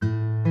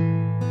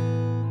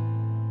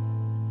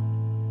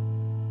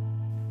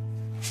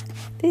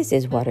This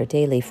is Water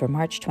Daily for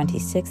March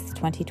 26th,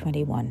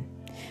 2021.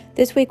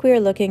 This week we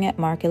are looking at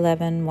Mark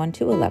 11,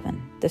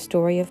 1-11, the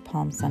story of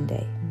Palm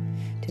Sunday.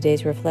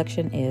 Today's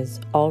reflection is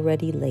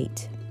already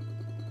late.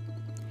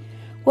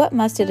 What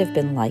must it have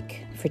been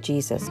like for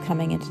Jesus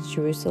coming into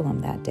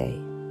Jerusalem that day,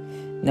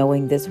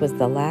 knowing this was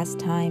the last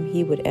time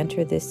he would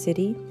enter this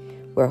city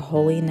where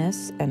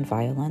holiness and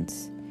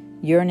violence,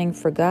 yearning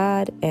for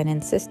God and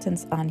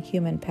insistence on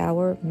human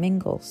power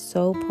mingle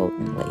so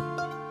potently?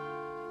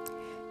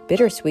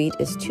 Bittersweet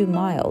is too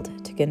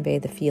mild to convey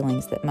the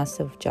feelings that must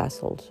have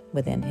jostled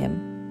within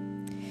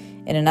him.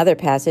 In another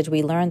passage,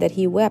 we learn that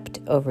he wept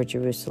over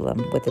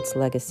Jerusalem with its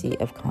legacy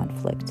of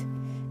conflict.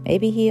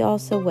 Maybe he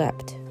also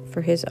wept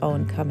for his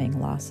own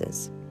coming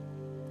losses.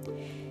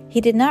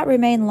 He did not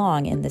remain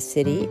long in the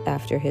city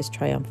after his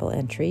triumphal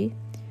entry.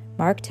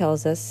 Mark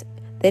tells us,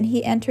 "Then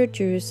he entered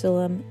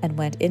Jerusalem and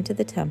went into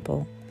the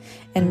temple,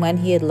 and when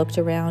he had looked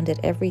around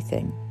at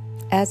everything,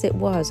 as it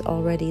was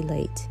already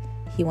late,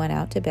 he went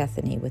out to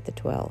Bethany with the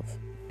 12.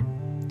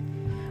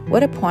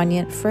 What a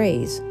poignant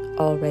phrase,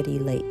 already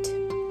late.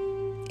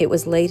 It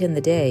was late in the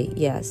day,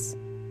 yes.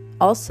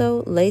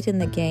 Also late in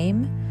the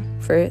game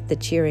for the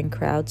cheering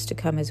crowds to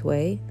come his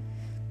way.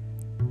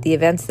 The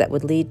events that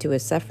would lead to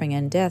his suffering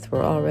and death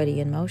were already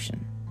in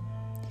motion.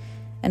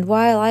 And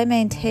while I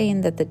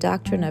maintain that the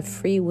doctrine of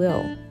free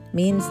will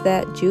means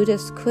that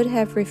Judas could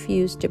have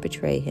refused to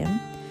betray him,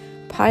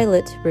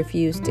 Pilate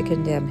refused to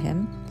condemn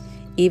him,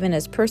 even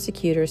as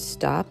persecutors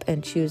stop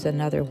and choose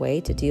another way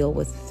to deal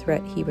with the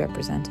threat he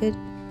represented,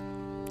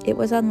 it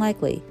was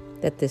unlikely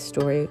that this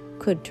story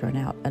could turn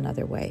out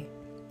another way.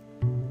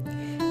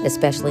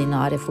 Especially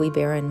not if we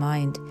bear in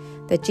mind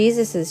that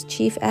Jesus'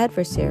 chief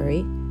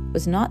adversary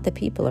was not the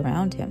people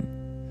around him,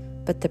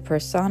 but the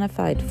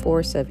personified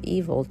force of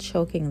evil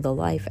choking the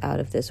life out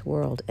of this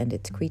world and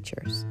its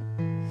creatures.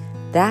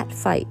 That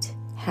fight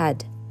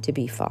had to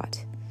be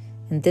fought,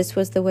 and this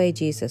was the way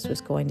Jesus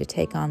was going to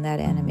take on that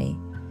enemy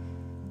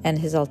and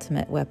his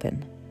ultimate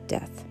weapon,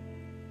 death.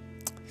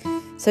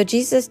 So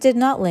Jesus did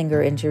not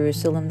linger in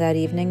Jerusalem that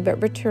evening, but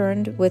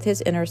returned with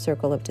his inner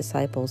circle of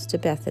disciples to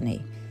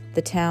Bethany,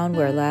 the town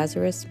where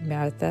Lazarus,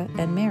 Martha,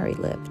 and Mary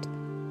lived.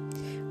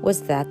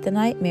 Was that the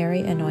night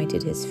Mary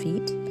anointed his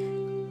feet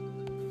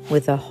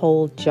with a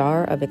whole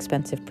jar of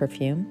expensive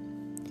perfume?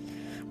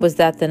 Was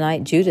that the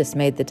night Judas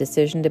made the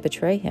decision to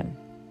betray him?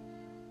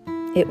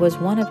 It was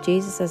one of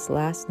Jesus'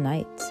 last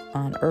nights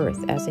on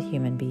earth as a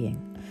human being,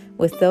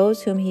 with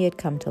those whom he had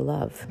come to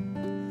love.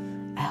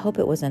 I hope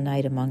it was a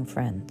night among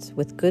friends,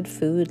 with good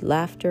food,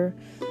 laughter,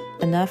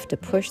 enough to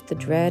push the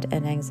dread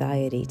and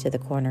anxiety to the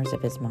corners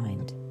of his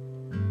mind.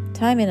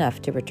 Time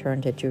enough to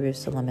return to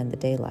Jerusalem in the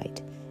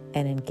daylight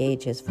and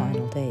engage his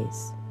final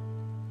days.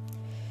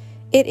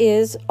 It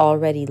is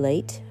already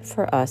late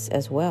for us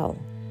as well,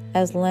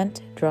 as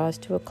Lent draws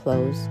to a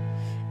close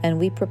and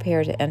we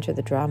prepare to enter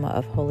the drama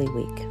of Holy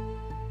Week.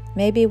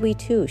 Maybe we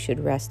too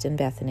should rest in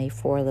Bethany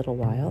for a little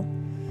while.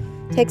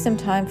 Take some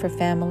time for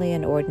family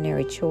and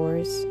ordinary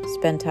chores,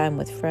 spend time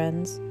with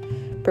friends,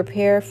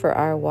 prepare for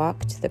our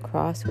walk to the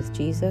cross with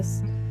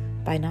Jesus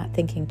by not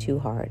thinking too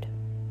hard.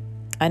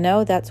 I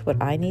know that's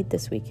what I need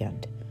this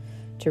weekend,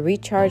 to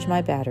recharge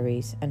my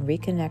batteries and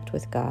reconnect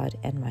with God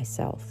and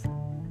myself.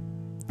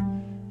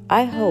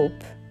 I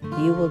hope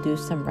you will do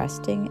some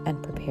resting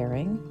and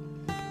preparing,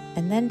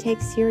 and then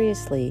take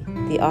seriously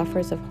the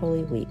offers of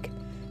Holy Week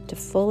to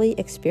fully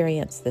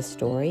experience this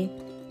story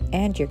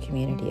and your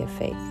community of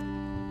faith.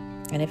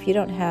 And if you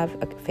don't have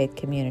a faith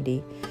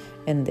community,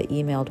 in the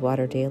emailed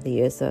Water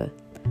Daily is a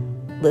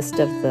list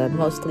of the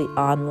mostly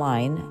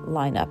online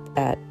lineup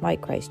at My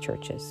Christ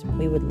churches.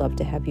 We would love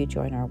to have you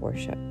join our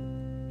worship.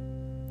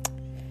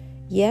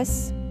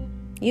 Yes,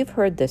 you've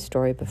heard this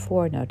story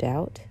before, no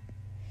doubt,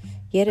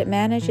 yet it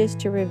manages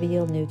to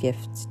reveal new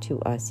gifts to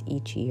us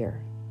each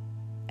year.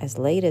 As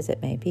late as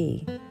it may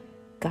be,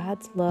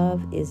 God's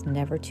love is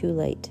never too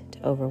late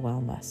to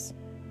overwhelm us.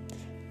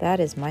 That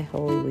is my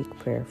Holy Week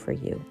prayer for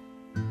you.